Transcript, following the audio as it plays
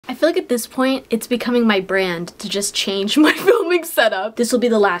I feel like at this point, it's becoming my brand to just change my filming setup. This will be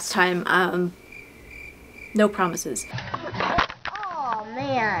the last time, no promises. Oh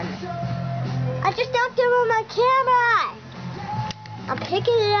man, I just knocked over my camera. I'm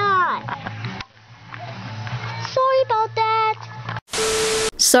picking it up. Sorry about that.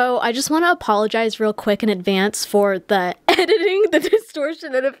 So I just want to apologize real quick in advance for the editing, the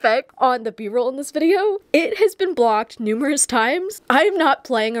distortion and effect on the b-roll in this video. It has been blocked numerous times. I'm not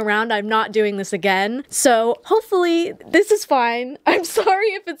playing around. I'm not doing this again. So hopefully this is fine. I'm sorry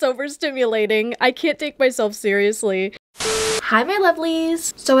if it's overstimulating. I can't take myself seriously. Hi my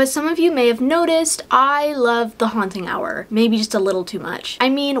lovelies! So as some of you may have noticed, I love The Haunting Hour. Maybe just a little too much. I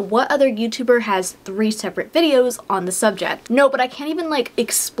mean, what other YouTuber has 3 separate videos on the subject? No, but I can't even like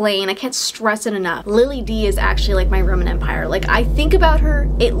explain, I can't stress it enough. Lily D is actually like my Roman Empire. Like I think about her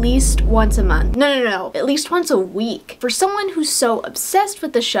at least once a month. No, at least once a week. For someone who's so obsessed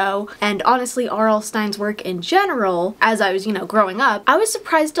with the show, and honestly R.L. Stine's work in general, as I was, growing up, I was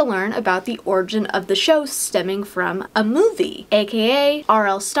surprised to learn about the origin of the show stemming from a movie, aka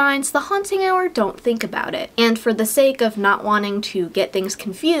R.L. Stine's The Haunting Hour, Don't Think About It. And for the sake of not wanting to get things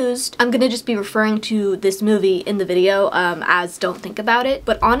confused, I'm gonna just be referring to this movie in the video as Don't Think About It.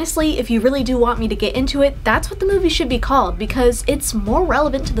 But honestly, if you really do want me to get into it, that's what the movie should be called, because it's more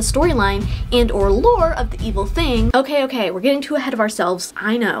relevant to the storyline and or lore of the evil thing. Okay, we're getting too ahead of ourselves,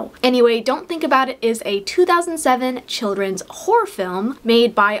 I know. Anyway, Don't Think About It is a 2007 children's horror film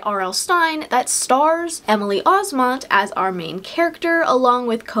made by R.L. Stine that stars Emily Osment as our main character, along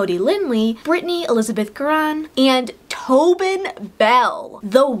with Cody Lindley, Brittany Elizabeth Guerin, and Tobin Bell,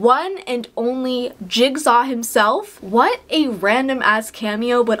 the one and only Jigsaw himself. What a random ass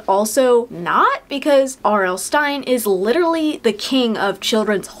cameo, but also not, because R.L. Stine is literally the king of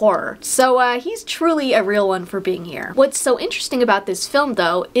children's horror. So he's truly a real one for being here. What's so interesting about this film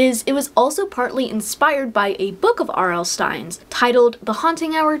though is it was also partly inspired by a book of R.L. Stine's titled The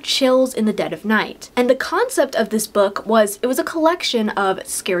Haunting Hour, Chills in the Dead of Night. And the concept of this book was it was a collection of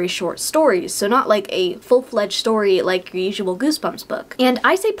scary short stories, so not like a full-fledged story like your usual Goosebumps book. And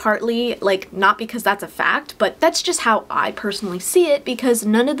I say partly, like, not because that's a fact, but that's just how I personally see it, because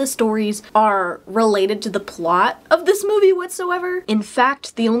none of the stories are related to the plot of this movie whatsoever. In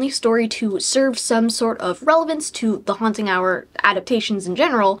fact, the only story to serve some sort of relevance to The Haunting Hour adaptations in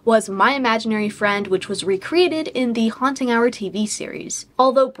general was My Imaginary Friend, which was recreated in the Haunting Hour TV series.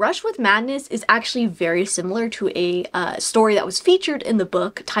 Although Brush with Madness is actually very similar to a story that was featured in the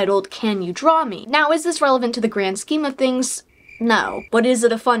book titled Can You Draw Me? Now, is this relevant to the grand scheme of things? No. But is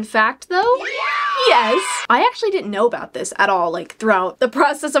it a fun fact though? Yeah! Yes! I actually didn't know about this at all, like, throughout the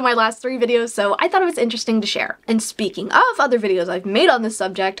process of my last 3 videos, so I thought it was interesting to share. And speaking of other videos I've made on this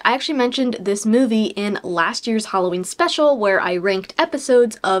subject, I actually mentioned this movie in last year's Halloween special where I ranked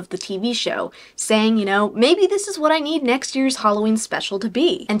episodes of the TV show, saying, maybe this is what I need next year's Halloween special to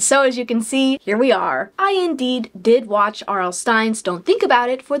be. And so as you can see, here we are. I indeed did watch R.L. Stine's Don't Think About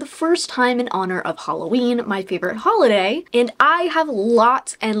It for the first time in honor of Halloween, my favorite holiday, and I have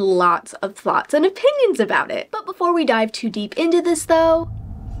lots and lots of thoughts and opinions about it. But before we dive too deep into this though,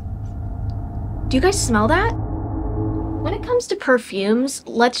 do you guys smell that? When it comes to perfumes,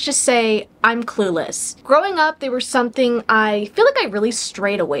 let's just say I'm clueless. Growing up, they were something I feel like I really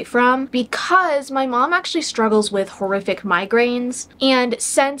strayed away from because my mom actually struggles with horrific migraines, and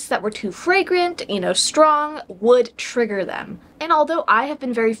scents that were too fragrant, strong, would trigger them. And although I have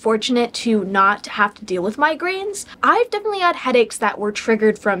been very fortunate to not have to deal with migraines, I've definitely had headaches that were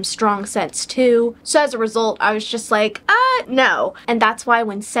triggered from strong scents too. So as a result, I was just like, no. And that's why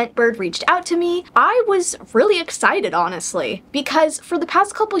when Scentbird reached out to me, I was really excited, honestly. Because for the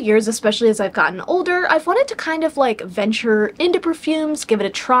past couple years, especially as I've gotten older, I've wanted to kind of like venture into perfumes, give it a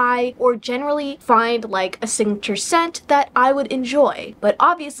try, or generally find like a signature scent that I would enjoy. But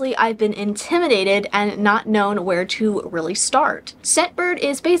obviously I've been intimidated and not known where to really start. Scentbird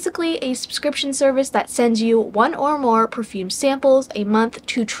is basically a subscription service that sends you 1 or more perfume samples a month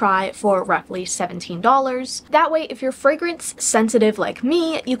to try for roughly $17. That way, if you're fragrance sensitive like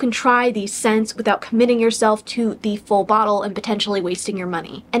me, you can try these scents without committing yourself to the full bottle and potentially wasting your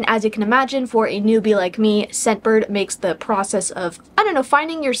money. And as you can imagine, for a newbie like me, Scentbird makes the process of,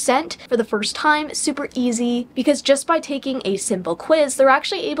 finding your scent for the first time super easy, because just by taking a simple quiz, they're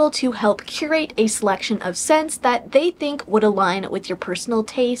actually able to help curate a selection of scents that they think would align line with your personal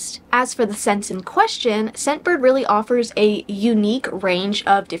taste. As for the scents in question, Scentbird really offers a unique range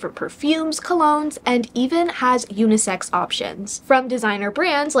of different perfumes, colognes, and even has unisex options. From designer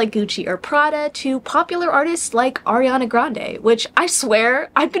brands like Gucci or Prada to popular artists like Ariana Grande, which I swear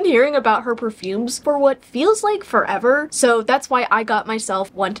I've been hearing about her perfumes for what feels like forever, so that's why I got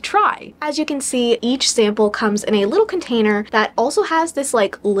myself one to try. As you can see, each sample comes in a little container that also has this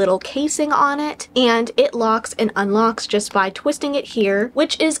like little casing on it, and it locks and unlocks just by twisting it here,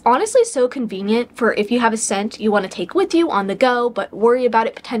 which is honestly so convenient for if you have a scent you want to take with you on the go but worry about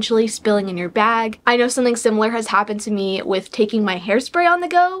it potentially spilling in your bag. I know something similar has happened to me with taking my hairspray on the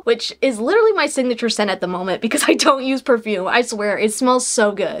go, which is literally my signature scent at the moment because I don't use perfume. I swear, it smells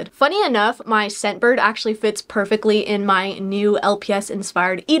so good. Funny enough, my Scentbird actually fits perfectly in my new LPS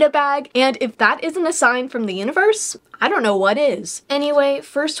inspired Ida bag, and if that isn't a sign from the universe, I don't know what is. Anyway,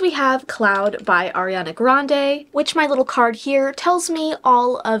 first we have Cloud by Ariana Grande, which my little card here tells me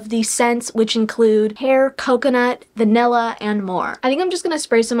all of the scents, which include hair, coconut, vanilla, and more. I think I'm just gonna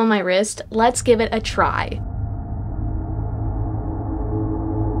spray some on my wrist. Let's give it a try.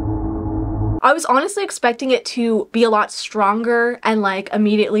 I was honestly expecting it to be a lot stronger and like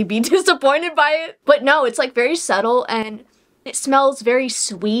immediately be disappointed by it, but no, it's like very subtle and it smells very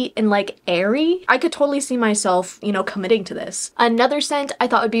sweet and like airy. I could totally see myself, you know, committing to this. Another scent I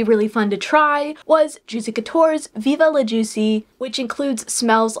thought would be really fun to try was Juicy Couture's Viva La Juicy, which includes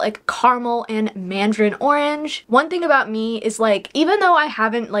smells like caramel and mandarin orange. One thing about me is like, even though I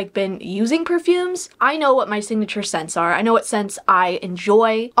haven't like been using perfumes, I know what my signature scents are. I know what scents I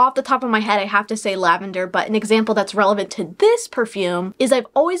enjoy. Off the top of my head, I have to say lavender, but an example that's relevant to this perfume is I've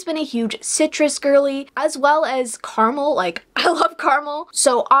always been a huge citrus girly, as well as caramel. Like, I love caramel,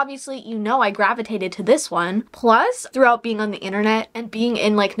 so obviously you know I gravitated to this one. Plus, throughout being on the internet and being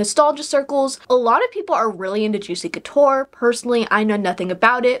in like nostalgia circles, a lot of people are really into Juicy Couture. Personally, I know nothing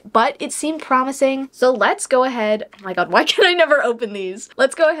about it, but it seemed promising. So let's go ahead. Oh my god, why can I never open these?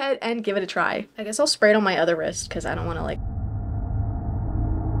 Let's go ahead and give it a try. I guess I'll spray it on my other wrist because I don't want to like...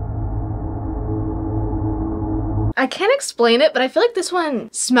 I can't explain it, but I feel like this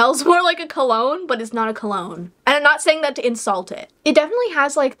one smells more like a cologne, but it's not a cologne. And I'm not saying that to insult it. It definitely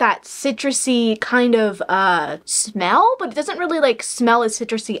has like that citrusy kind of smell, but it doesn't really like smell as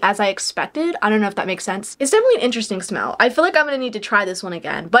citrusy as I expected. I don't know if that makes sense. It's definitely an interesting smell. I feel like I'm gonna need to try this one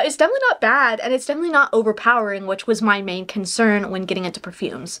again, but it's definitely not bad and it's definitely not overpowering, which was my main concern when getting into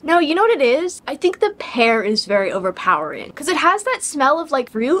perfumes. Now, you know what it is? I think the pear is very overpowering because it has that smell of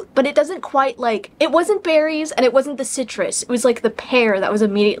like fruit, but it doesn't quite like, it wasn't berries and it wasn't the citrus. It was like the pear that was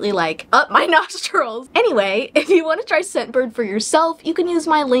immediately like up my nostrils. Anyway, if you want to try Scentbird for yourself, you can use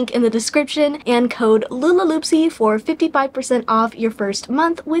my link in the description and code lulaloopsey for 55% off your first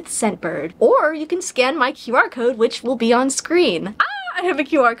month with Scentbird. Or you can scan my QR code, which will be on screen. I have a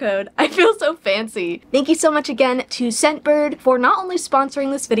QR code. I feel so fancy. Thank you so much again to Scentbird for not only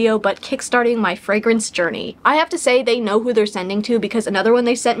sponsoring this video, but kickstarting my fragrance journey. I have to say they know who they're sending to because another one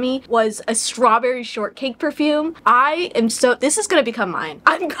they sent me was a strawberry shortcake perfume. This is gonna become mine.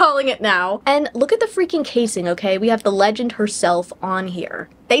 I'm calling it now. And look at the freaking casing, okay? We have the legend herself on here.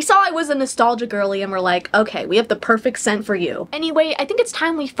 They saw I was a nostalgia girly and were like, okay, we have the perfect scent for you. Anyway, I think it's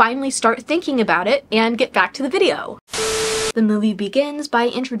time we finally start thinking about it and get back to the video. The movie begins by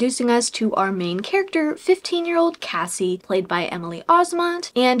introducing us to our main character, 15-year-old Cassie, played by Emily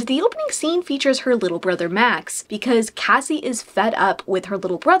Osment, and the opening scene features her little brother Max, because Cassie is fed up with her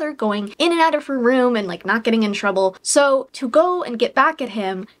little brother going in and out of her room and like not getting in trouble, so to go and get back at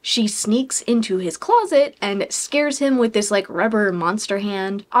him, she sneaks into his closet and scares him with this like rubber monster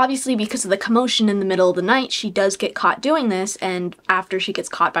hand. Obviously, because of the commotion in the middle of the night, she does get caught doing this, and after she gets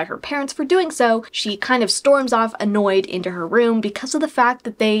caught by her parents for doing so, she kind of storms off annoyed into her room because of the fact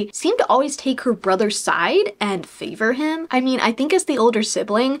that they seem to always take her brother's side and favor him. I mean, I think as the older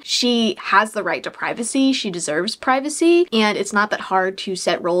sibling, she has the right to privacy, she deserves privacy, and it's not that hard to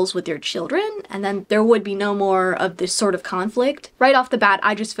set roles with your children, and then there would be no more of this sort of conflict. Right off the bat,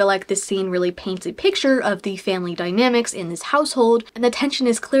 I just feel like this scene really paints a picture of the family dynamics in this household, and the tension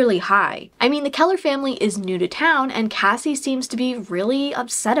is clearly high. I mean, the Keller family is new to town, and Cassie seems to be really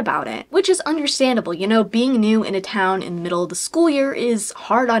upset about it, which is understandable. You know, being new in a town in the middle of the school year is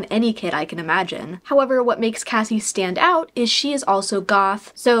hard on any kid, I can imagine. However, what makes Cassie stand out is she is also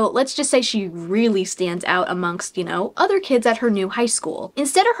goth, so let's just say she really stands out amongst, you know, other kids at her new high school.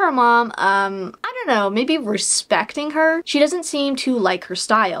 Instead of her mom, I don't know, maybe respecting her, she doesn't seem to like her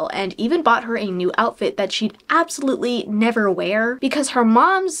style and even bought her a new outfit that she'd absolutely never wear, because her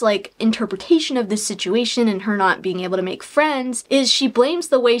mom's like interpretation of this situation and her not being able to make friends is she blames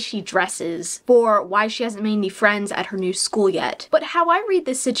the way she dresses for why she hasn't made any friends at her new school yet. But how I read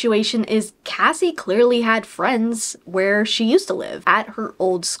this situation is Cassie clearly had friends where she used to live, at her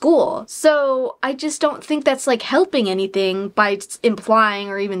old school. So I just don't think that's like helping anything by implying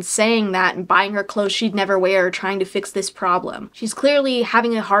or even saying that and buying her clothes she'd never wear, trying to fix this problem. She's clearly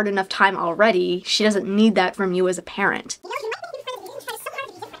having a hard enough time already. She doesn't need that from you as a parent.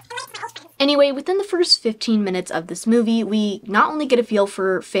 Anyway, within the first 15 minutes of this movie, we not only get a feel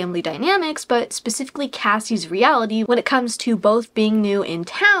for family dynamics, but specifically Cassie's reality when it comes to both being new in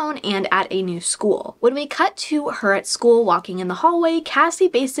town and at a new school. When we cut to her at school walking in the hallway, Cassie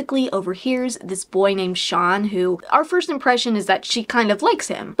basically overhears this boy named Sean, who our first impression is that she kind of likes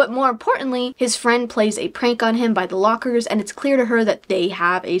him. But more importantly, his friend plays a prank on him by the lockers, and it's clear to her that they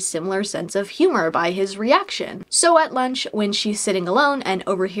have a similar sense of humor by his reaction. So at lunch, when she's sitting alone and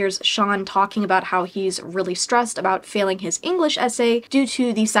overhears Sean talking about how he's really stressed about failing his English essay due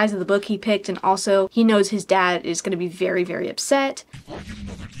to the size of the book he picked, and also he knows his dad is going to be very, very upset. If I get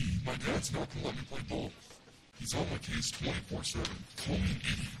another D, my dad's not gonna let me play ball. He's on my case 24/7. Call me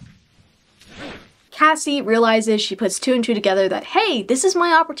idiot. Cassie realizes, she puts two and two together, that, hey, this is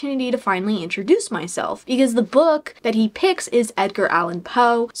my opportunity to finally introduce myself, because the book that he picks is Edgar Allan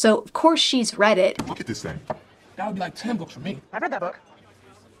Poe, so of course she's read it. Look at this thing. That would be like 10 books for me. I've read that book.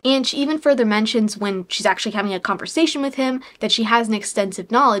 And she even further mentions when she's actually having a conversation with him that she has an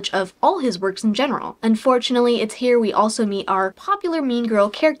extensive knowledge of all his works in general. Unfortunately, it's here we also meet our popular mean girl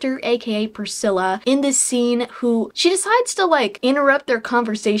character, aka Priscilla, in this scene, who she decides to like interrupt their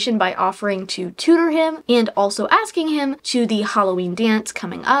conversation by offering to tutor him and also asking him to the Halloween dance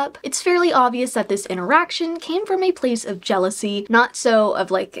coming up. It's fairly obvious that this interaction came from a place of jealousy, not so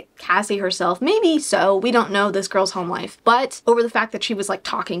of like Cassie herself, maybe so, we don't know this girl's home life, but over the fact that she was like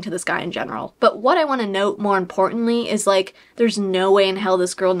talking to this guy in general. But what I want to note more importantly is like, there's no way in hell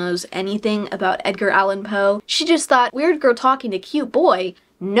this girl knows anything about Edgar Allan Poe. She just thought, weird girl talking to cute boy.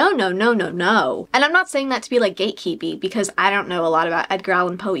 No, no, no, no, no. And I'm not saying that to be like gatekeepy, because I don't know a lot about Edgar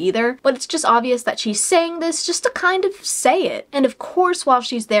Allan Poe either, but it's just obvious that she's saying this just to kind of say it. And of course, while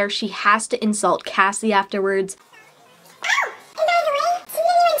she's there, she has to insult Cassie afterwards. Oh, and by the way, didn't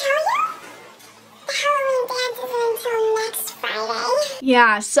anyone tell you? The Halloween dance isn't until next Friday.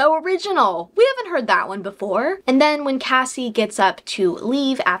 Yeah, so original. We haven't heard that one before. And then when Cassie gets up to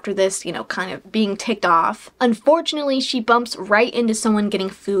leave after this, you know, kind of being ticked off, unfortunately she bumps right into someone getting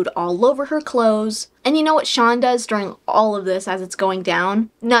food all over her clothes. And you know what Sean does during all of this as it's going down?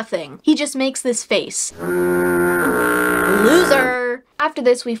 Nothing. He just makes this face. Loser! After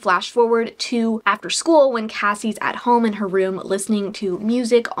this, we flash forward to after school when Cassie's at home in her room listening to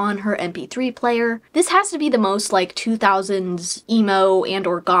music on her MP3 player. This has to be the most like 2000s emo and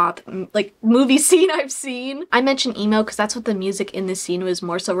or goth like movie scene I've seen. I mention emo because that's what the music in this scene was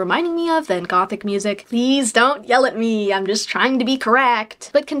more so reminding me of than gothic music. Please don't yell at me, I'm just trying to be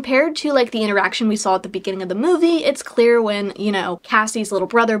correct. But compared to like the interaction we saw at the beginning of the movie, it's clear when, you know, Cassie's little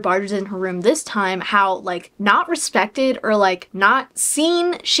brother barges in her room this time how like not respected or like not seen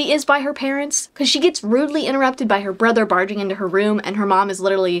she is by her parents, because she gets rudely interrupted by her brother barging into her room and her mom is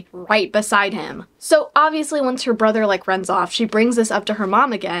literally right beside him. So obviously once her brother like runs off, she brings this up to her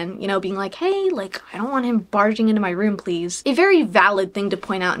mom again, you know, being like, hey, like I don't want him barging into my room, please. A very valid thing to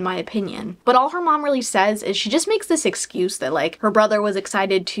point out in my opinion. But all her mom really says is she just makes this excuse that like her brother was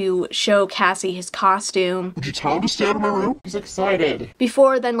excited to show Cassie his costume. Would you tell him to stay out of my room? He's excited.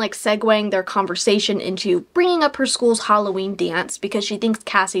 Before then like segueing their conversation into bringing up her school's Halloween dance because she thinks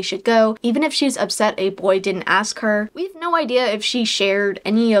Cassie should go, even if she's upset a boy didn't ask her. We have no idea if she shared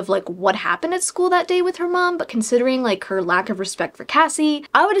any of like what happened at school that day with her mom, but considering like her lack of respect for Cassie,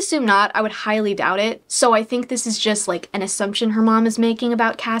 I would assume not. I would highly doubt it. So I think this is just like an assumption her mom is making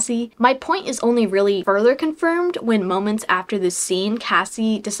about Cassie. My point is only really further confirmed when moments after this scene,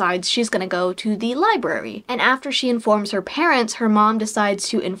 Cassie decides she's gonna go to the library. And after she informs her parents, her mom decides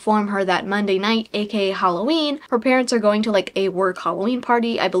to inform her that Monday night, aka Halloween, her parents are going to like a work Halloween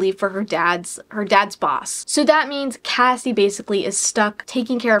party, I believe for her dad's boss. So that means Cassie basically is stuck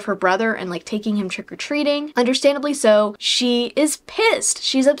taking care of her brother and like taking him trick-or-treating. Understandably so, she is pissed.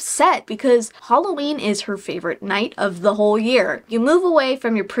 She's upset because Halloween is her favorite night of the whole year. You move away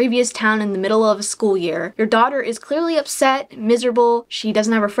from your previous town in the middle of a school year. Your daughter is clearly upset, miserable. She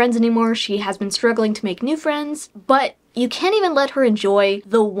doesn't have her friends anymore. She has been struggling to make new friends, but you can't even let her enjoy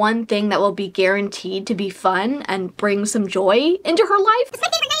the one thing that will be guaranteed to be fun and bring some joy into her life. It's my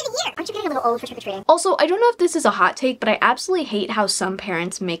favorite night of the year. Aren't you getting a little old for trick-or-treating? Also, I don't know if this is a hot take, but I absolutely hate how some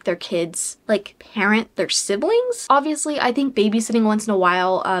parents make their kids, like, parent their siblings. Obviously, I think babysitting once in a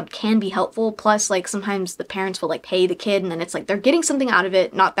while can be helpful. Plus, like, sometimes the parents will, like, pay the kid and then it's like they're getting something out of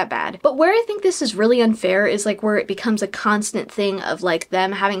it. Not that bad. But where I think this is really unfair is, like, where it becomes a constant thing of, like,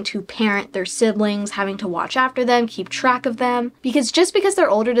 them having to parent their siblings, having to watch after them, keep track of them. Because just because they're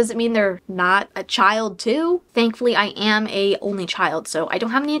older doesn't mean they're not a child too. Thankfully, I am a only child, so I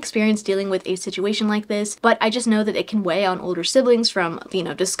don't have any experience dealing with a situation like this, but I just know that it can weigh on older siblings from, you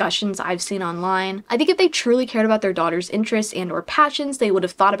know, discussions I've seen online. I think if they truly cared about their daughter's interests and or passions, they would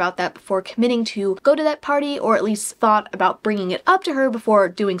have thought about that before committing to go to that party, or at least thought about bringing it up to her before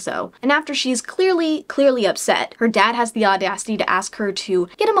doing so. And after she's clearly upset, her dad has the audacity to ask her to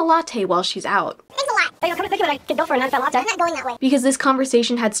get him a latte while she's out. Thanks a lot. Come to think of it, I could go for a non-fat latte. I'm not going that way. Because this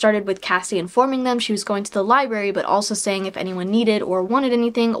conversation had started with Cassie informing them she was going to the library, but also saying if anyone needed or wanted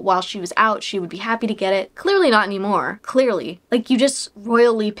anything while she was out, she would be happy to get it. Clearly not anymore. Clearly. Like, you just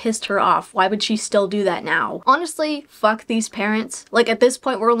royally pissed her off. Why would she still do that now? Honestly, fuck these parents. Like, at this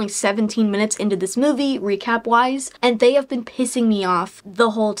point, we're only 17 minutes into this movie, recap-wise, and they have been pissing me off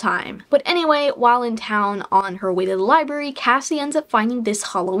the whole time. But anyway, while in town on her way to the library, Cassie ends up finding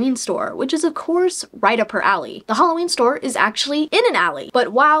this Halloween store, which is of course right up her alley. The Halloween store is actually in an alley,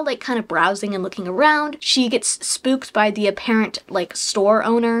 but while like kind of browsing and looking around, she gets spooked by the apparent like store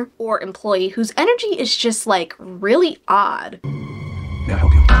owner or employee whose energy is just like really odd. May I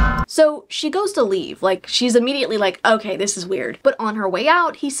help you? So she goes to leave, like she's immediately like, okay, this is weird. But on her way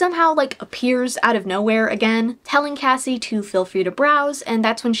out, he somehow like appears out of nowhere again, telling Cassie to feel free to browse, and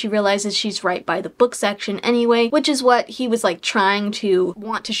that's when she realizes she's right by the book section anyway, which is what he was like trying to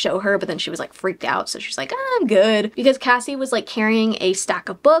want to show her, but then she was like freaked out, so she's like, I'm good. Because Cassie was like carrying a stack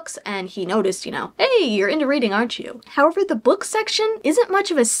of books, and he noticed, you know, hey, you're into reading, aren't you? However, the book section isn't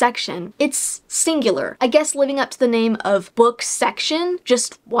much of a section. It's singular. I guess living up to the name of book section,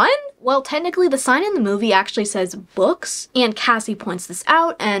 just one? Well, technically the sign in the movie actually says books, and Cassie points this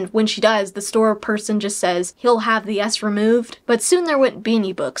out, and when she does, the store person just says he'll have the S removed, but soon there wouldn't be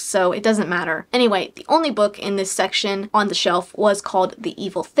any books, so it doesn't matter. Anyway, the only book in this section on the shelf was called The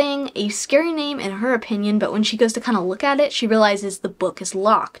Evil Thing, a scary name in her opinion, but when she goes to kind of look at it, she realizes the book is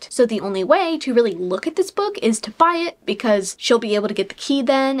locked. So the only way to really look at this book is to buy it, because she'll be able to get the key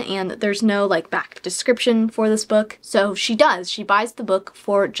then, and there's no like back description for this book. So she does. She buys the book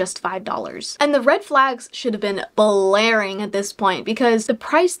for just $5. And the red flags should have been blaring at this point, because the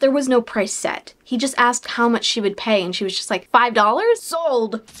price, there was no price set. He just asked how much she would pay, and she was just like, $5?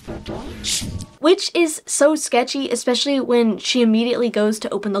 Sold! Which is so sketchy, especially when she immediately goes to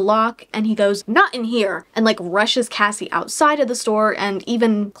open the lock and he goes, not in here, and like rushes Cassie outside of the store and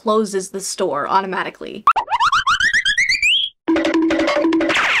even closes the store automatically.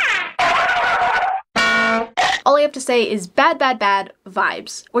 All I have to say is bad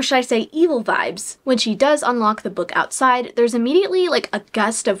vibes. Or should I say evil vibes. When she does unlock the book outside, there's immediately like a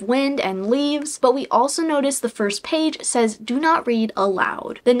gust of wind and leaves, but we also notice the first page says do not read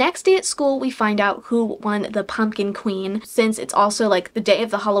aloud. The next day at school, we find out who won the Pumpkin Queen, since it's also like the day of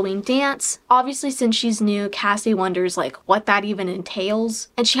the Halloween dance. Obviously, since she's new, Cassie wonders like what that even entails.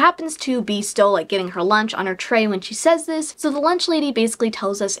 And she happens to be still like getting her lunch on her tray when she says this, so the lunch lady basically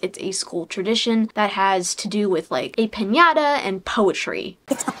tells us it's a school tradition that has to do with like a piñata and poetry.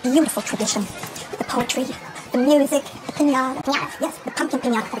 It's a beautiful tradition. The poetry, the music, the piñata. Yes, the pumpkin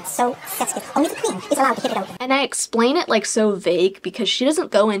piñata. It's so festive. Only the queen is allowed to hit it open. And I explain it like so vague because she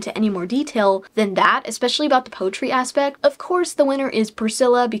doesn't go into any more detail than that, especially about the poetry aspect. Of course, the winner is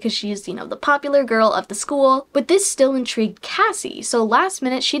Priscilla because she's, you know, the popular girl of the school, but this still intrigued Cassie, so last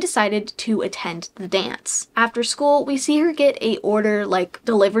minute she decided to attend the dance. After school, we see her get a order like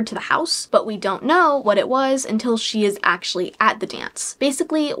delivered to the house, but we don't know what it was until she is actually at the dance.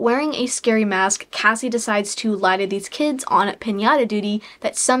 Basically, wearing a scary mask, Cassie decides to lie to these kids on piñata duty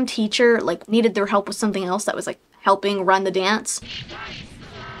that some teacher like needed their help with something else that was like helping run the dance.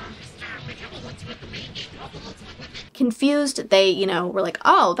 Confused, they, you know, were like,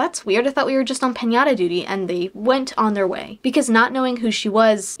 oh, that's weird, I thought we were just on piñata duty, and they went on their way. Because not knowing who she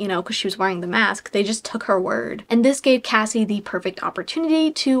was, you know, because she was wearing the mask, they just took her word. And this gave Cassie the perfect opportunity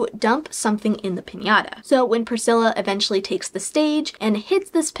to dump something in the piñata. So when Priscilla eventually takes the stage and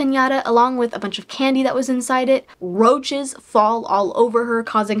hits this piñata along with a bunch of candy that was inside it, roaches fall all over her,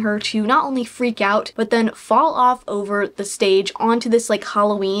 causing her to not only freak out, but then fall off over the stage onto this like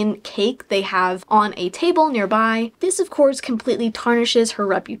Halloween cake they have on a table nearby. This This, of course, completely tarnishes her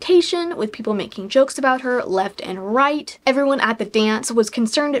reputation, with people making jokes about her left and right. Everyone at the dance was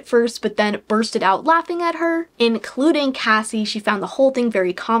concerned at first, but then bursted out laughing at her, including Cassie. She found the whole thing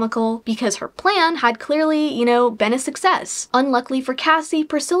very comical because her plan had clearly, you know, been a success. Unluckily for Cassie,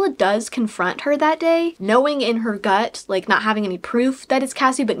 Priscilla does confront her that day, knowing in her gut, like not having any proof that it's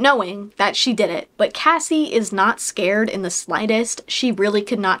Cassie, but knowing that she did it. But Cassie is not scared in the slightest. She really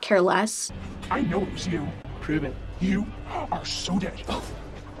could not care less. I know it was you. Prove it. You are so dead.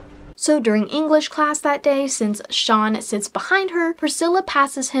 So during English class that day, since Sean sits behind her, Priscilla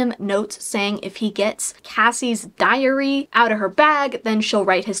passes him notes saying if he gets Cassie's diary out of her bag, then she'll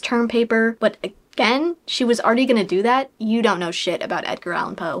write his term paper. But again, she was already gonna do that. You don't know shit about Edgar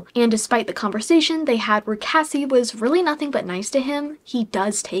Allan Poe. And despite the conversation they had where Cassie was really nothing but nice to him, he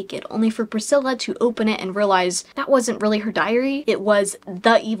does take it, only for Priscilla to open it and realize that wasn't really her diary, it was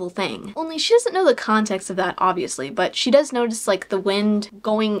the evil thing. Only she doesn't know the context of that, obviously, but she does notice like the wind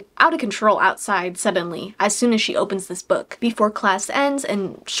going out of control outside suddenly as soon as she opens this book. Before class ends,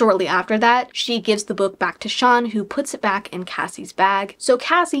 and shortly after that, she gives the book back to Sean, who puts it back in Cassie's bag. So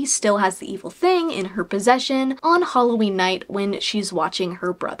Cassie still has the evil thing in her possession on Halloween night when she's watching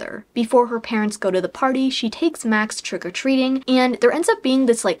her brother. Before her parents go to the party, she takes Max trick-or-treating, and there ends up being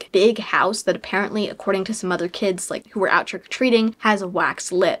this like big house that apparently, according to some other kids like who were out trick-or-treating, has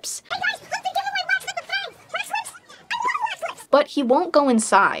wax lips. Hey guys, look, they're giving away wax lip at Frank's. Wax lips? I love wax lips. But he won't go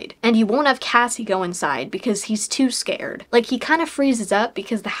inside, and he won't have Cassie go inside because he's too scared. Like, he kind of freezes up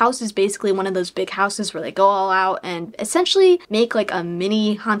because the house is basically one of those big houses where they go all out and essentially make like a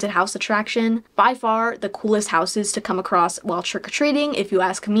mini haunted house attraction. By far the coolest houses to come across while trick-or-treating, if you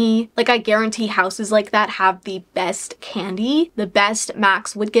ask me. Like, I guarantee houses like that have the best candy, the best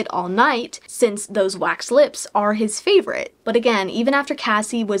Max would get all night, since those wax lips are his favorite. But again, even after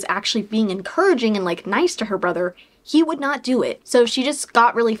Cassie was actually being encouraging and like nice to her brother, he would not do it. So she just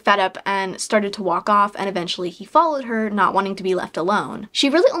got really fed up and started to walk off, and eventually he followed her, not wanting to be left alone. She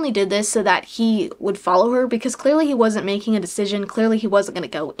really only did this so that he would follow her because clearly he wasn't making a decision, clearly he wasn't gonna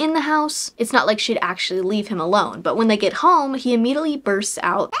go in the house. It's not like she'd actually leave him alone, but when they get home, he immediately bursts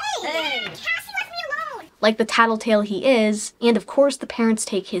out, Hey! Cassie left me alone! like the tattletale he is, and of course the parents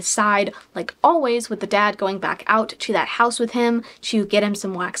take his side, like always, with the dad going back out to that house with him to get him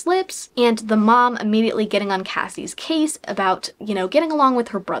some wax lips, and the mom immediately getting on Cassie's case about, you know, getting along with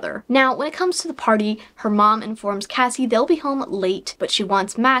her brother. Now, when it comes to the party, her mom informs Cassie they'll be home late, but she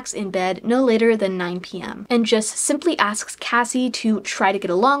wants Max in bed no later than 9 p.m. and just simply asks Cassie to try to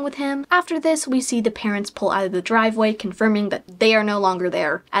get along with him. After this, we see the parents pull out of the driveway, confirming that they are no longer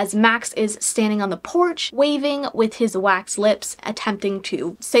there, as Max is standing on the porch, waving with his wax lips, attempting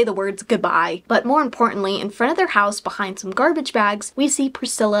to say the words goodbye. But more importantly, in front of their house behind some garbage bags, we see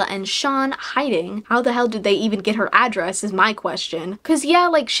Priscilla and Sean hiding. How the hell did they even get her address is my question. Cause yeah,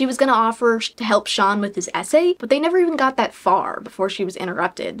 like she was gonna offer to help Sean with his essay, but they never even got that far before she was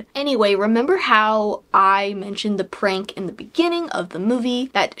interrupted. Anyway, remember how I mentioned the prank in the beginning of the movie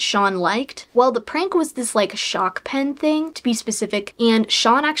that Sean liked? Well, the prank was this like shock pen thing, to be specific, and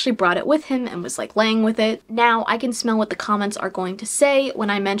Sean actually brought it with him and was like laying with it. Now, I can smell what the comments are going to say when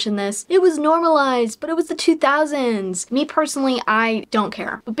I mention this. It was normalized, but it was the 2000s. Me personally, I don't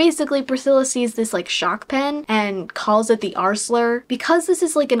care. But basically, Priscilla sees this like shock pen and calls it the R slur. Because this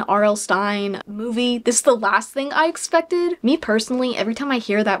is like an R.L. Stine movie, this is the last thing I expected. Me personally, every time I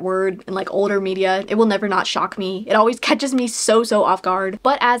hear that word in like older media, it will never not shock me. It always catches me so off guard.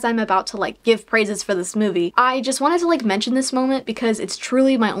 But as I'm about to like give praises for this movie, I just wanted to like mention this moment because it's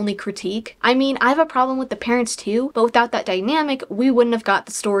truly my only critique. I mean, I have a problem with the parents too, but without that dynamic, we wouldn't have got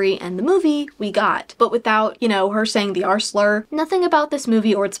the story and the movie we got. But without, you know, her saying the R slur, nothing about this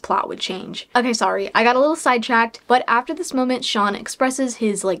movie or its plot would change. Okay, sorry, I got a little sidetracked, but after this moment, Sean expresses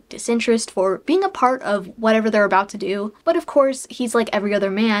his like disinterest for being a part of whatever they're about to do. But of course, he's like every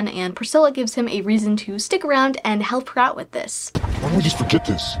other man, and Priscilla gives him a reason to stick around and help her out with this. Why don't we just forget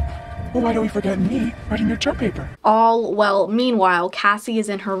this? Well, why don't we forget me writing your term paper? All well, meanwhile, Cassie is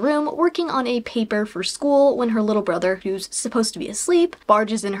in her room working on a paper for school when her little brother, who's supposed to be asleep,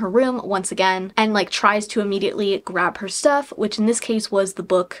 barges in her room once again and like tries to immediately grab her stuff, which in this case was the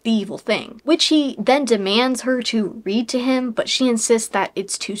book The Evil Thing, which he then demands her to read to him, but she insists that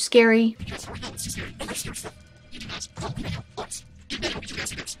it's too scary.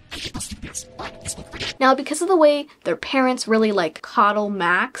 Now, because of the way their parents really like coddle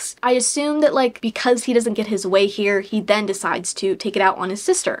Max, I assume that like because he doesn't get his way here, he then decides to take it out on his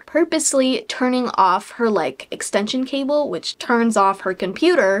sister, purposely turning off her like extension cable, which turns off her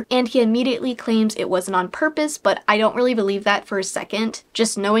computer, and he immediately claims it wasn't on purpose, but I don't really believe that for a second,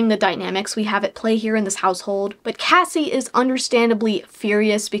 just knowing the dynamics we have at play here in this household. But Cassie is understandably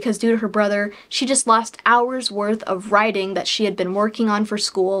furious because due to her brother, she just lost hours worth of writing that she had been working on for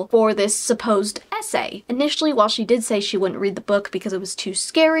school for this supposed essay. Initially, while she did say she wouldn't read the book because it was too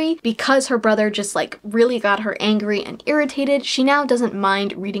scary, because her brother just like really got her angry and irritated, she now doesn't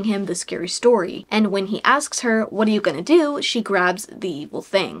mind reading him the scary story. And when he asks her, "What are you gonna do?" she grabs the evil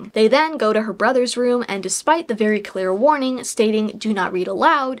thing. They then go to her brother's room, and despite the very clear warning stating do not read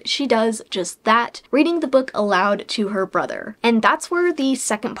aloud, she does just that, reading the book aloud to her brother. And that's where the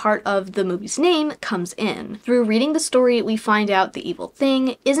second part of the movie's name comes in. Through reading the story, we find out the evil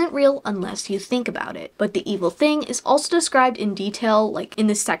thing isn't real unless you think about it. But the evil thing is also described in detail, like in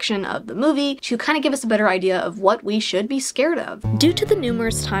this section of the movie, to kind of give us a better idea of what we should be scared of. Due to the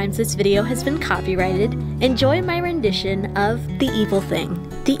numerous times this video has been copyrighted, enjoy my rendition of The Evil Thing.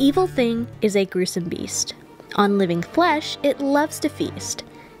 The evil thing is a gruesome beast. On living flesh, it loves to feast.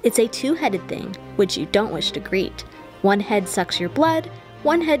 It's a two-headed thing, which you don't wish to greet. One head sucks your blood,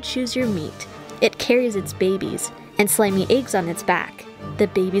 one head chews your meat. It carries its babies and slimy eggs on its back. The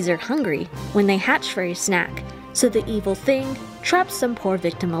babies are hungry when they hatch for a snack, so the evil thing traps some poor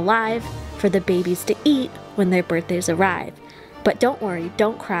victim alive for the babies to eat when their birthdays arrive. But don't worry,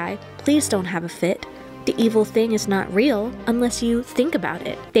 don't cry, please don't have a fit. The evil thing is not real unless you think about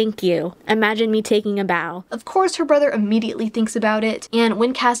it. Thank you. Imagine me taking a bow. Of course, her brother immediately thinks about it, and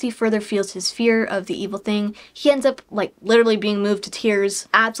when Cassie further feels his fear of the evil thing, he ends up like literally being moved to tears,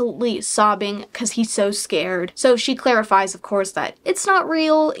 absolutely sobbing because he's so scared. So she clarifies, of course, that it's not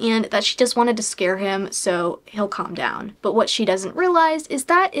real and that she just wanted to scare him so he'll calm down. But what she doesn't realize is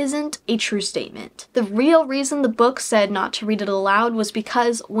that isn't a true statement. The real reason the book said not to read it aloud was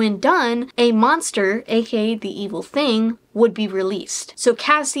because when done, a monster, aka the evil thing, would be released. So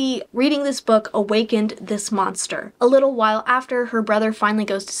Cassie, reading this book, awakened this monster. A little while after her brother finally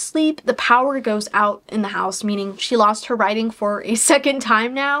goes to sleep, the power goes out in the house, meaning she lost her writing for a second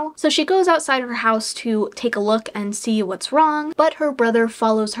time now. So she goes outside her house to take a look and see what's wrong, but her brother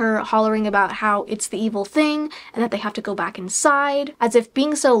follows her, hollering about how it's the evil thing and that they have to go back inside, as if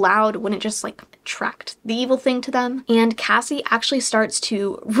being so loud wouldn't just like attract the evil thing to them. And Cassie actually starts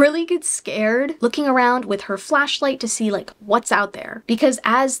to really get scared, looking around with her flashlight to see like what's out there, because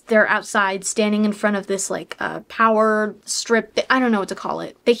as they're outside standing in front of this like power strip, I don't know what to call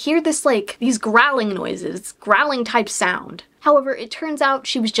it, they hear this like these growling noises, growling type sound. However, it turns out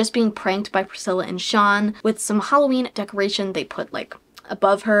she was just being pranked by Priscilla and Sean with some Halloween decoration they put like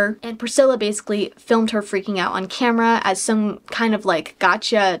above her, and Priscilla basically filmed her freaking out on camera as some kind of like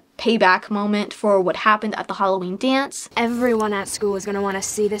gotcha payback moment for what happened at the Halloween dance. Everyone at school is gonna want to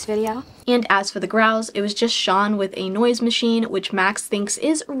see this video. And as for the growls, it was just Sean with a noise machine, which Max thinks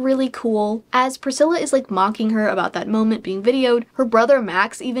is really cool. As Priscilla is like mocking her about that moment being videoed, her brother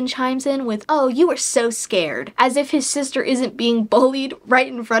Max even chimes in with, "Oh, you were so scared," as if his sister isn't being bullied right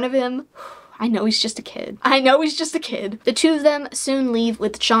in front of him. I know he's just a kid. I know he's just a kid. The two of them soon leave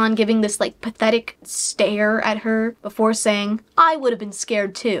with Sean giving this like pathetic stare at her before saying, "I would have been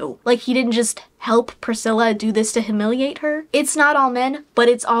scared too." Like he didn't just help Priscilla do this to humiliate her. It's not all men, but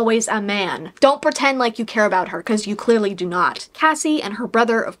it's always a man. Don't pretend like you care about her, because you clearly do not. Cassie and her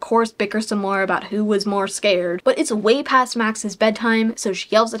brother of course bicker some more about who was more scared, but it's way past Max's bedtime, so she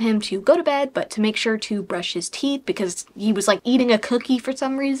yells at him to go to bed, but to make sure to brush his teeth because he was like eating a cookie for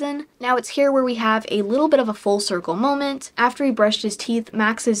some reason. Now it's here where we have a little bit of a full circle moment. After he brushed his teeth,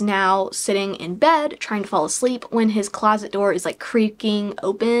 Max is now sitting in bed trying to fall asleep when his closet door is like creaking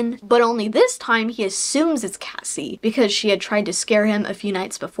open, but only this time he assumes it's Cassie because she had tried to scare him a few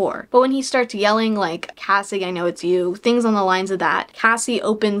nights before. But when he starts yelling like, "Cassie, I know it's you," things on the lines of that, Cassie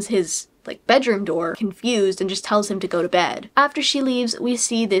opens his like bedroom door, confused, and just tells him to go to bed. After she leaves, we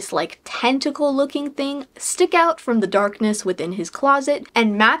see this like tentacle looking thing stick out from the darkness within his closet,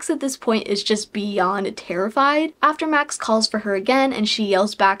 and Max at this point is just beyond terrified. After Max calls for her again and she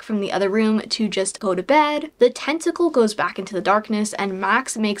yells back from the other room to just go to bed, the tentacle goes back into the darkness and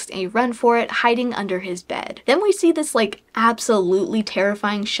Max makes a run for it, hiding under his bed. Then we see this like absolutely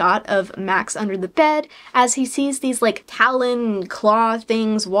terrifying shot of Max under the bed as he sees these like talon claw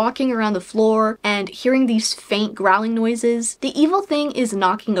things walking around the floor and hearing these faint growling noises. The evil thing is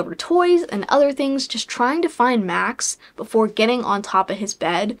knocking over toys and other things, just trying to find Max before getting on top of his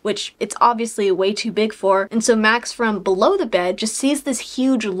bed, which it's obviously way too big for, and so Max from below the bed just sees this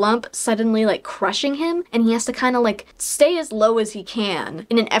huge lump suddenly like crushing him, and he has to kind of like stay as low as he can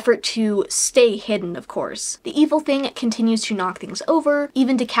in an effort to stay hidden, of course. The evil thing continues to knock things over,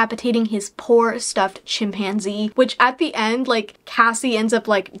 even decapitating his poor stuffed chimpanzee, which at the end, like, Cassie ends up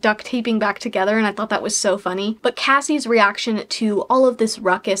like duct taping back together, and I thought that was so funny. But Cassie's reaction to all of this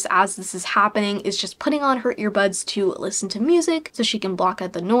ruckus as this is happening is just putting on her earbuds to listen to music so she can block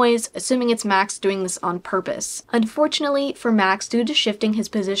out the noise, assuming it's Max doing this on purpose. Unfortunately for Max, due to shifting his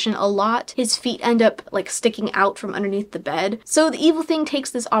position a lot, his feet end up like sticking out from underneath the bed. So the evil thing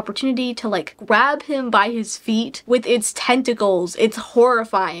takes this opportunity to like grab him by his feet with its tentacles. It's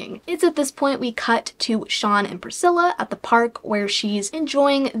horrifying. It's at this point we cut to Sean and Priscilla at the park where she's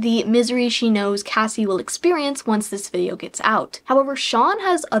enjoying the misery she knows Cassie will experience once this video gets out. However, Sean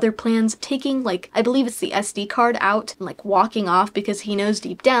has other plans, taking like, I believe it's the SD card out and like walking off because he knows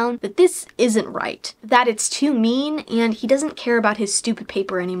deep down that this isn't right, that it's too mean, and he doesn't care about his stupid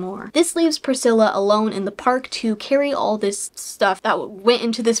paper anymore. This leaves Priscilla alone in the park to carry all this stuff that went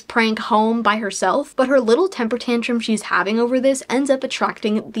into this prank home by herself, but her little temper tantrum she's having over this ends up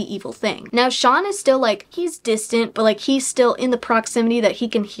attracting the evil thing. Now Sean is still like, he's distant, but like he's still in the proximity that he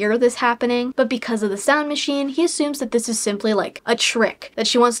can hear this happening, but because of the sound machine, he assumes that this is simply like a trick, that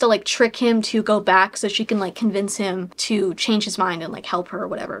she wants to like trick him to go back so she can like convince him to change his mind and like help her or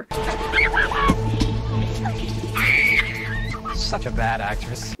whatever. Such a bad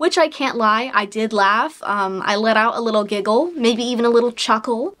actress. Which I can't lie, I did laugh. I let out a little giggle, maybe even a little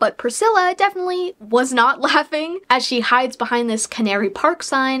chuckle, but Priscilla definitely was not laughing. As she hides behind this Canary Park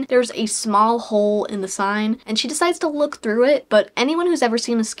sign, there's a small hole in the sign, and she decides to look through it, but anyone who's ever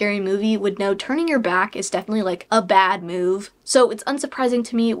seen a scary movie would know turning your back is definitely like a bad move. So it's unsurprising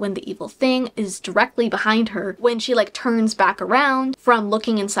to me when the evil thing is directly behind her when she like turns back around from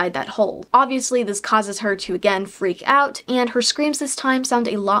looking inside that hole. Obviously this causes her to again freak out, and her screams this time sound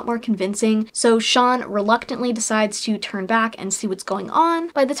a lot more convincing, so Sean reluctantly decides to turn back and see what's going on.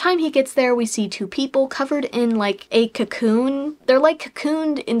 By the time he gets there, we see two people covered in like a cocoon. They're like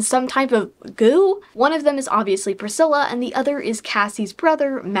cocooned in some type of goo. One of them is obviously Priscilla and the other is Cassie's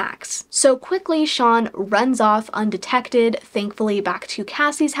brother, Max. So quickly Sean runs off undetected, thankfully back to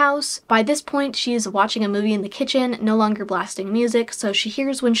Cassie's house. By this point, she is watching a movie in the kitchen, no longer blasting music, so she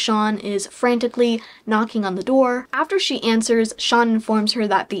hears when Sean is frantically knocking on the door. After she answers, Sean informs her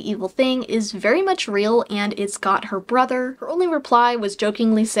that the evil thing is very much real and it's got her brother. Her only reply was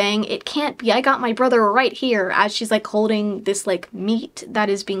jokingly saying, "It can't be, I got my brother right here," as she's like holding this like meat that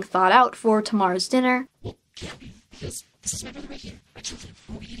is being thawed out for tomorrow's dinner. Well, can't be, because this is my brother right here. I told him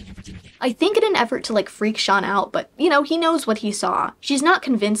we'll be eating him for dinner. I think in an effort to like freak Sean out, but you know, he knows what he saw. She's not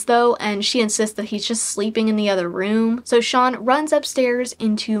convinced though, and she insists that he's just sleeping in the other room. So Sean runs upstairs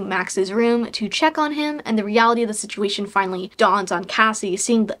into Max's room to check on him, and the reality of the situation finally dawns on Cassie,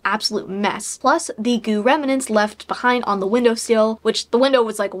 seeing the absolute mess. Plus the goo remnants left behind on the windowsill, which the window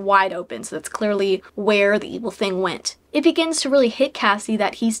was like wide open, so that's clearly where the evil thing went. It begins to really hit Cassie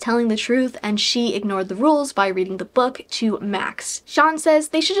that he's telling the truth and she ignored the rules by reading the book to Max. Sean says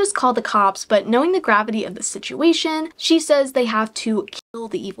they should just call the cops, but knowing the gravity of the situation, she says they have to kill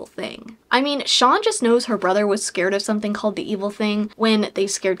the evil thing. I mean, Sean just knows her brother was scared of something called the evil thing when they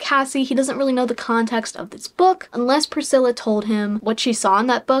scared Cassie. He doesn't really know the context of this book unless Priscilla told him what she saw in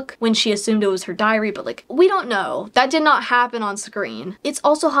that book when she assumed it was her diary, but like, we don't know. That did not happen on screen. It's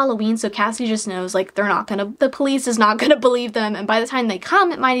also Halloween, so Cassie just knows like the police is not gonna believe them, and by the time they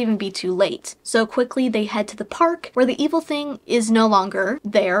come, it might even be too late. So quickly they head to the park where the evil thing is no longer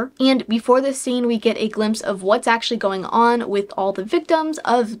there, and before this scene we get a glimpse of what's actually going on with all the victims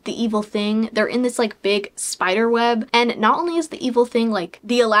of the evil thing. They're in this like big spider web, and not only is the evil thing like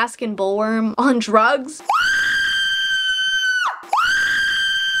the Alaskan bullworm on drugs,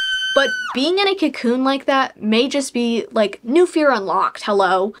 but being in a cocoon like that may just be like new fear unlocked.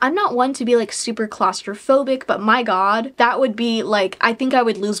 Hello. I'm not one to be like super claustrophobic, but my god, that would be like, I think I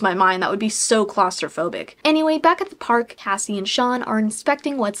would lose my mind. That would be so claustrophobic. Anyway, back at the park, Cassie and Sean are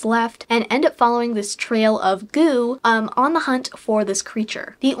inspecting what's left and end up following this trail of goo on the hunt for this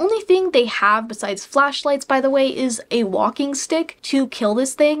creature. The only thing they have besides flashlights, by the way, is a walking stick to kill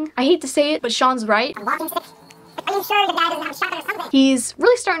this thing. I hate to say it, but Sean's right. A walking stick? Are you sure the guy doesn't have a shotgun or something? He's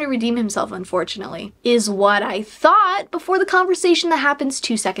really starting to redeem himself, unfortunately, is what I thought before the conversation that happens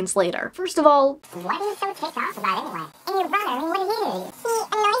 2 seconds later. First of all, what are you so ticked off about anyway? And your brother, I mean, what did he do? He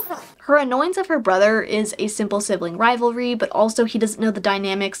annoys me. her annoyance of her brother is a simple sibling rivalry, but also he doesn't know the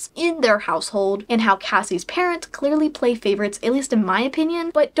dynamics in their household and how Cassie's parents clearly play favorites, at least in my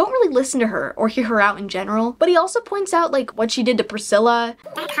opinion, but don't really listen to her or hear her out in general. But he also points out like what she did to Priscilla.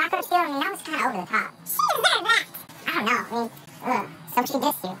 That cockroach deal, I mean, that was kind of over the top. She deserved that. I don't know, I mean, ugh. So she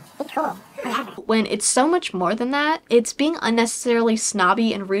dissed you. Be cool. Whatever. When it's so much more than that, it's being unnecessarily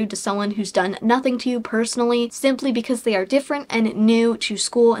snobby and rude to someone who's done nothing to you personally simply because they are different and new to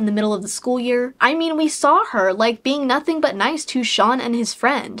school in the middle of the school year. I mean, we saw her like being nothing but nice to Sean and his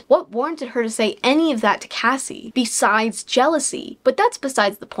friend. What warranted her to say any of that to Cassie besides jealousy? But that's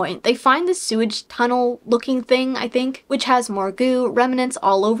besides the point. They find this sewage tunnel looking thing, I think, which has more goo, remnants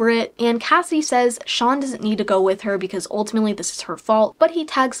all over it, and Cassie says Sean doesn't need to go with her because ultimately this is her fault, but he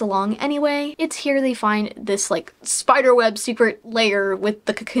tags along anyway. It's here they find this like spiderweb secret layer with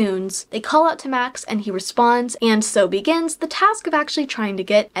the cocoons. They call out to Max and he responds, and so begins the task of actually trying to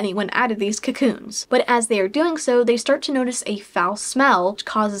get anyone out of these cocoons. But as they are doing so, they start to notice a foul smell, which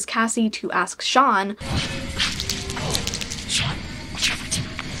causes Cassie to ask Sean,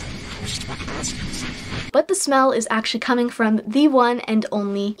 but the smell is actually coming from the one and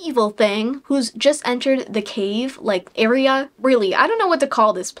only evil thing who's just entered the cave, like, area. Really, I don't know what to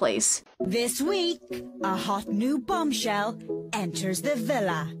call this place. This week, a hot new bombshell enters the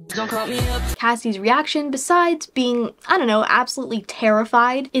villa. Don't call me up. Cassie's reaction, besides being, I don't know, absolutely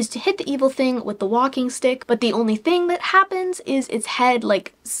terrified, is to hit the evil thing with the walking stick, but the only thing that happens is its head,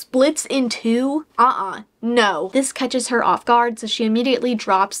 like, splits in two. No. This catches her off guard, so she immediately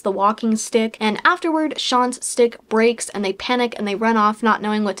drops the walking stick, and afterward, Sean's stick breaks, and they panic and they run off, not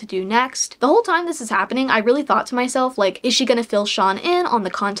knowing what to do next. The whole time this is happening, I really thought to myself, like, is she gonna fill Sean in on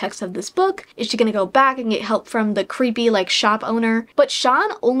the context of this book? Is she gonna go back and get help from the creepy, like, shop owner? But Sean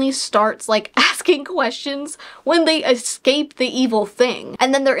only starts, like, asking questions when they escape the evil thing,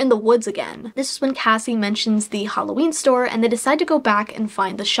 and then they're in the woods again. This is when Cassie mentions the Halloween store, and they decide to go back and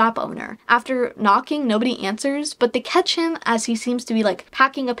find the shop owner. After knocking, nobody answers, but they catch him as he seems to be like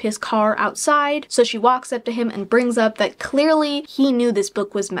packing up his car outside, so she walks up to him and brings up that clearly he knew this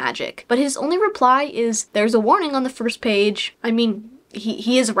book was magic. But his only reply is, there's a warning on the first page. I mean,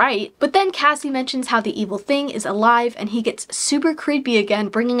 he is right. But then Cassie mentions how the evil thing is alive and he gets super creepy again,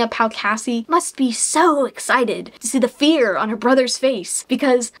 bringing up how Cassie must be so excited to see the fear on her brother's face,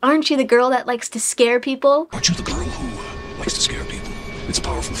 because aren't you the girl that likes to scare people? Aren't you the girl who likes to scare people? It's a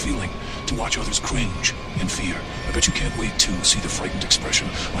powerful feeling to watch others cringe in fear. I bet you can't wait to see the frightened expression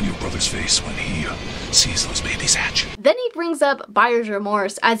on your brother's face when he sees those babies hatch. Then he brings up buyer's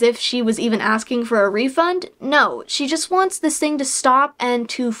remorse as if she was even asking for a refund. No, she just wants this thing to stop and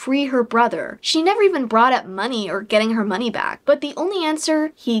to free her brother. She never even brought up money or getting her money back. But the only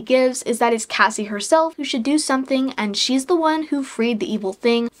answer he gives is that it's Cassie herself who should do something, and she's the one who freed the evil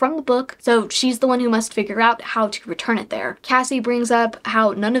thing from the book, so she's the one who must figure out how to return it there. Cassie brings up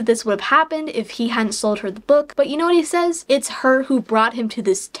how none of this would have happened if he hadn't sold her the book, but you know what he says? It's her who brought him to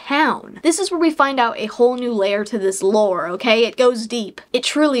this town. This is where we find out a whole new layer to this lore, okay? It goes deep. It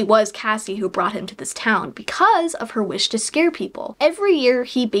truly was Cassie who brought him to this town because of her wish to scare people. Every year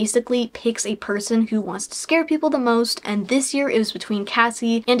he basically picks a person who wants to scare people the most, and this year it was between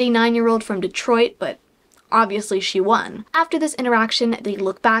Cassie and a 9-year-old from Detroit, but obviously she won. After this interaction, they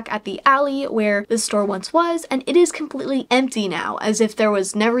look back at the alley where the store once was, and it is completely empty now, as if there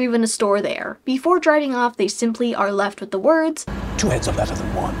was never even a store there. Before driving off, they simply are left with the words, "Two heads are better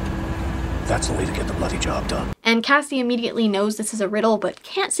than one. That's the way to get the bloody job done." And Cassie immediately knows this is a riddle, but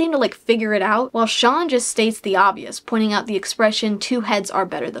can't seem to like figure it out, while Sean just states the obvious, pointing out the expression, two heads are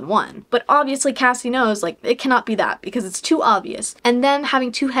better than one. But obviously Cassie knows, like, it cannot be that, because it's too obvious, and them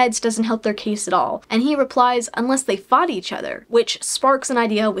having two heads doesn't help their case at all. And he replies, unless they fought each other, which sparks an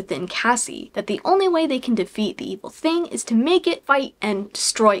idea within Cassie, that the only way they can defeat the evil thing is to make it fight and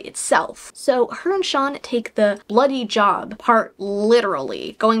destroy itself. So her and Sean take the bloody job part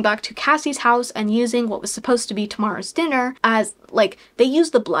literally, going back to Cassie's house and using what was supposed to be tomorrow's dinner as, like, they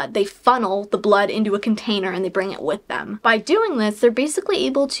use the blood, they funnel the blood into a container and they bring it with them. By doing this, they're basically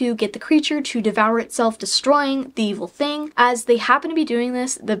able to get the creature to devour itself, destroying the evil thing. As they happen to be doing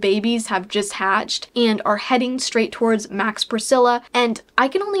this, the babies have just hatched and are heading straight towards Max Priscilla, and I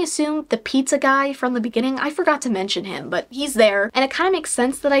can only assume the pizza guy from the beginning, I forgot to mention him, but he's there, and it kind of makes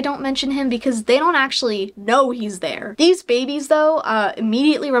sense that I don't mention him because they don't actually know he's there. These babies, though,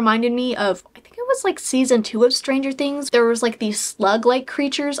 immediately reminded me of, I think it was like season 2 of Stranger Things, there was like these slug-like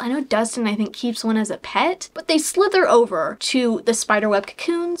creatures. I know Dustin, I think, keeps one as a pet, but they slither over to the spiderweb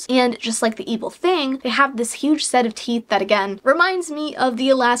cocoons, and just like the evil thing, they have this huge set of teeth that again reminds me of the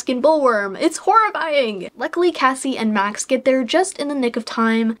Alaskan bullworm. It's horrifying! Luckily, Cassie and Max get there just in the nick of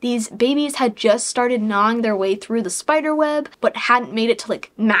time. These babies had just started gnawing their way through the spider web, but hadn't made it to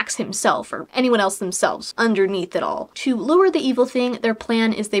like Max himself or anyone else themselves underneath it all. To lure the evil thing, their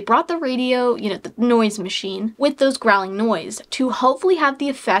plan is they brought the radio, you know, the noise machine, with those growling noise to hopefully have the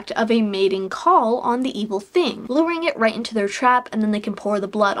effect of a mating call on the evil thing, luring it right into their trap, and then they can pour the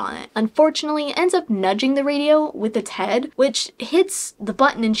blood on it. Unfortunately, it ends up nudging the radio with its head, which hits the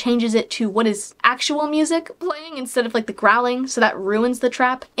button and changes it to what is actual music playing instead of like the growling, so that ruins the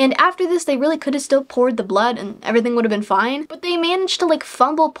trap. And after this, they really could have still poured the blood and everything would have been fine, but they managed to like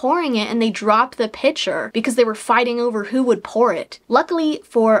fumble pouring it and they dropped the pitcher because they were fighting over who would pour it. Luckily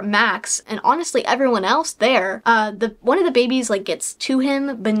for Max, and honestly everyone else there, one of the babies like gets to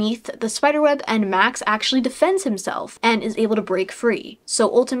him beneath the spiderweb, and Max actually defends himself and is able to break free.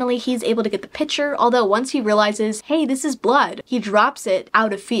 So ultimately he's able to get the pitcher, although once he realizes, hey, this is blood, he drops it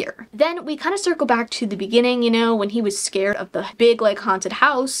out of fear. Then we kind of circle back to the beginning, you know, when he was scared of the big like haunted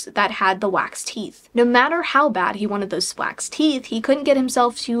house that had the wax teeth. No matter how bad he wanted those wax teeth, he couldn't get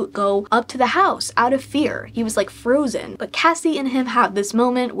himself to go up to the house out of fear. He was like frozen. But Cassie and him have this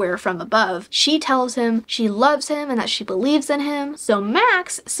moment where from above, she tells him she loves him and that she believes in him. So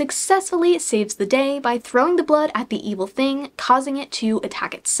Max successfully saves the day by throwing the blood at the evil thing, causing it to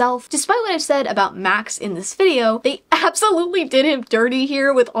attack itself. Despite what I've said about Max in this video, they absolutely did him dirty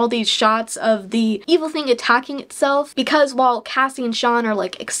here with all these shots of the evil thing attacking itself, because while Cassie and Sean are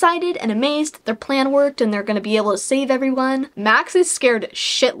like excited and amazed their plan worked and they're gonna be able to save everyone, Max is scared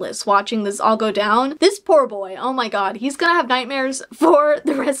shitless watching this all go down. This poor boy, oh my god, he's gonna have nightmares for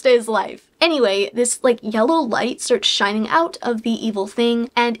the rest of his life. Anyway, this like yellow light starts shining out of the evil thing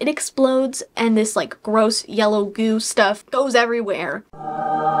and it explodes, and this like gross yellow goo stuff goes everywhere.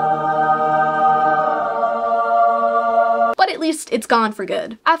 But at least it's gone for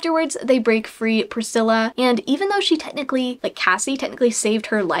good. Afterwards, they break free Priscilla, and even though she technically, like Cassie technically saved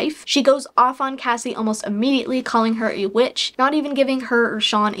her life, she goes off on Cassie almost immediately, calling her a witch, not even giving her or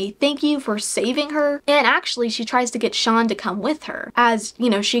Sean a thank you for saving her, and actually she tries to get Sean to come with her, as,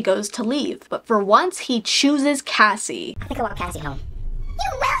 you know, she goes to leave. But for once, he chooses Cassie. I think I want Cassie home.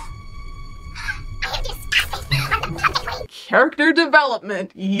 You will! I am disgusting! Character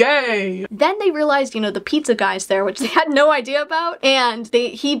development, yay! Then they realized, you know, the pizza guy's there, which they had no idea about, and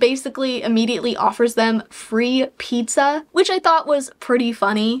he basically immediately offers them free pizza, which I thought was pretty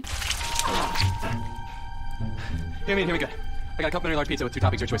funny. Here we go. I got a complimentary large pizza with 2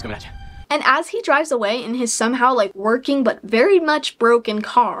 toppings, your choice coming at you. And as he drives away in his somehow like working but very much broken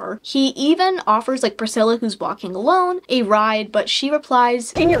car, he even offers like Priscilla, who's walking alone, a ride, but she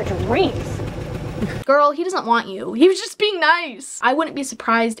replies, "In your dreams." Girl, he doesn't want you. He was just being nice. I wouldn't be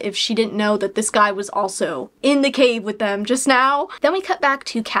surprised if she didn't know that this guy was also in the cave with them just now. Then we cut back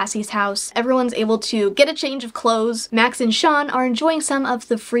to Cassie's house. Everyone's able to get a change of clothes. Max and Sean are enjoying some of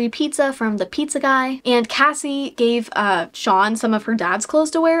the free pizza from the pizza guy. And Cassie gave Sean some of her dad's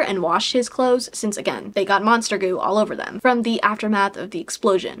clothes to wear and washed his clothes since, again, they got monster goo all over them from the aftermath of the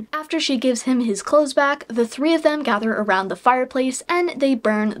explosion. After she gives him his clothes back, the 3 of them gather around the fireplace and they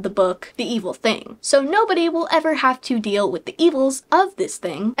burn the book, The Evil Thing. So nobody will ever have to deal with the evils of this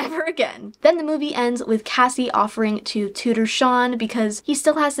thing ever again. Then the movie ends with Cassie offering to tutor Sean because he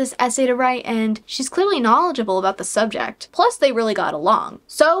still has this essay to write and she's clearly knowledgeable about the subject. Plus they really got along.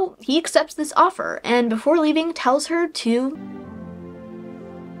 So he accepts this offer and before leaving tells her to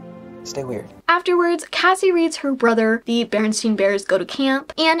Stay weird. Afterwards, Cassie reads her brother, the Berenstein Bears go to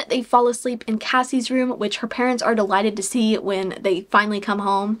camp, and they fall asleep in Cassie's room, which her parents are delighted to see when they finally come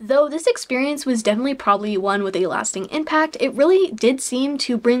home. Though this experience was definitely probably one with a lasting impact, it really did seem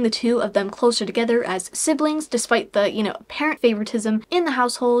to bring the 2 of them closer together as siblings, despite the, you know, apparent favoritism in the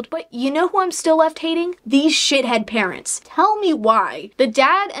household. But you know who I'm still left hating? These shithead parents. Tell me why. The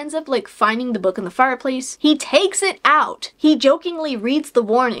dad ends up like finding the book in the fireplace. He takes it out. He jokingly reads the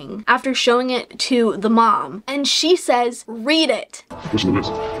warning after showing it to the mom, and she says, "Read it." Listen to this.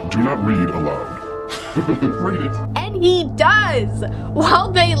 Do not read aloud. Read it. And he does,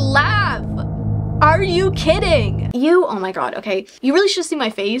 while they laugh. Are you kidding? Oh my god, okay. You really should see my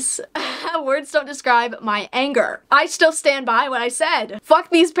face. Words don't describe my anger. I still stand by what I said.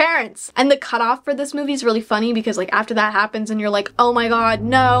 Fuck these parents. And the cutoff for this movie is really funny because like after that happens and you're like, oh my god,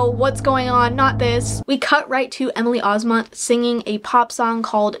 no, what's going on? Not this. We cut right to Emily Osment singing a pop song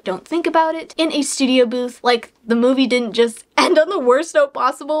called Don't Think About It in a studio booth. Like the movie didn't just end on the worst note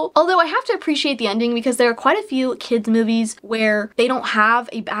possible. Although I have to appreciate the ending because there are quite a few kids movies where they don't have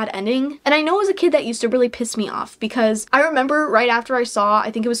a bad ending. And I know as a kid that used to really piss me off because I remember right after I saw,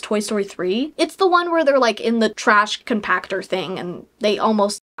 I think it was Toy Story 3, it's the one where they're like in the trash compactor thing and they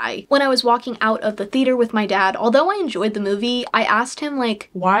almost die. When I was walking out of the theater with my dad, although I enjoyed the movie, I asked him like,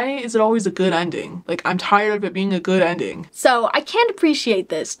 why is it always a good ending? Like, I'm tired of it being a good ending. So I can't appreciate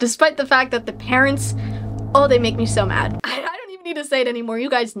this, despite the fact that the parents, oh, they make me so mad. I don't even need to say it anymore, you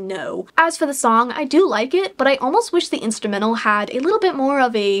guys know. As for the song, I do like it, but I almost wish the instrumental had a little bit more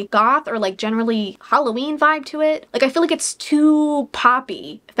of a goth or like generally Halloween vibe to it. Like I feel like it's too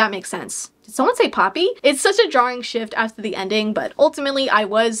poppy, if that makes sense. Did someone say poppy? It's such a jarring shift after the ending, but ultimately I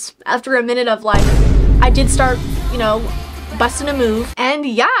was, after a minute of like, I did start, you know, busting a move. And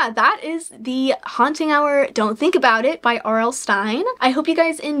yeah, that is The Haunting Hour Don't Think About It by R.L. Stine. I hope you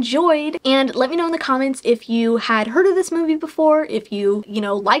guys enjoyed, and let me know in the comments if you had heard of this movie before, if you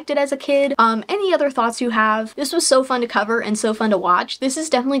know, liked it as a kid, any other thoughts you have. This was so fun to cover and so fun to watch. This is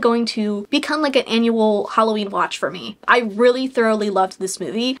definitely going to become like an annual Halloween watch for me. I really thoroughly loved this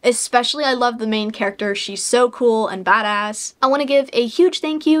movie, especially I love the main character. She's so cool and badass. I want to give a huge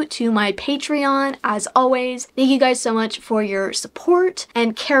thank you to my Patreon, as always. Thank you guys so much for your support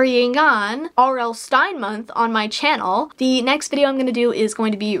and carrying on R.L. Stine month on my channel. The next video I'm going to do is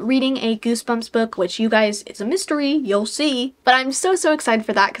going to be reading a Goosebumps book, which you guys, it's a mystery, you'll see. But I'm so excited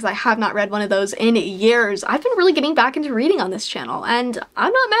for that because I have not read one of those in years. I've been really getting back into reading on this channel and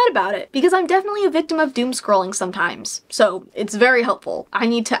I'm not mad about it because I'm definitely a victim of doom scrolling sometimes. So it's very helpful. I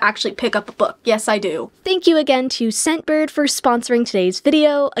need to actually pick up a book. Yes, I do. Thank you again to Scentbird for sponsoring today's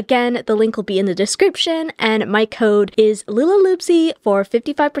video. Again, the link will be in the description and my code is lulaloopsey for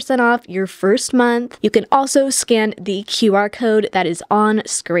 55% off your first month. You can also scan the QR code that is on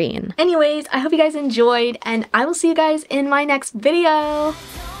screen. Anyways, I hope you guys enjoyed and I will see you guys in my next video.